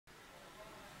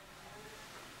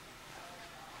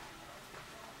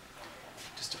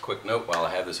Just a quick note while I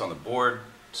have this on the board.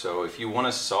 So if you want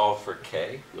to solve for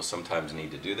k, you'll sometimes need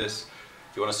to do this.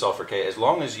 If you want to solve for k, as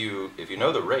long as if you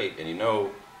know the rate and you know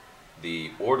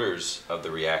the orders of the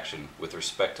reaction with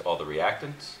respect to all the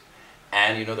reactants,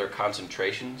 and you know their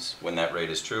concentrations when that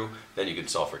rate is true, then you can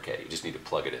solve for k. You just need to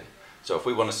plug it in. So if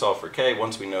we want to solve for k,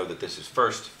 once we know that this is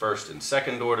first, and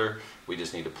second order, we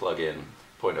just need to plug in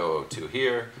 0.002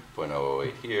 here,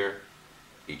 0.008 here,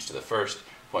 each to the first,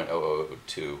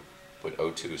 0.002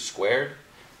 squared,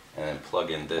 and then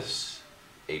plug in this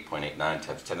 8.89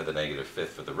 times 10 to the negative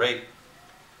fifth for the rate,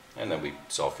 and then we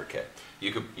solve for k.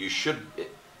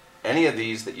 Any of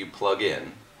these that you plug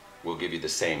in will give you the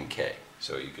same k,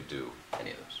 so you could do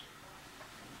any of those.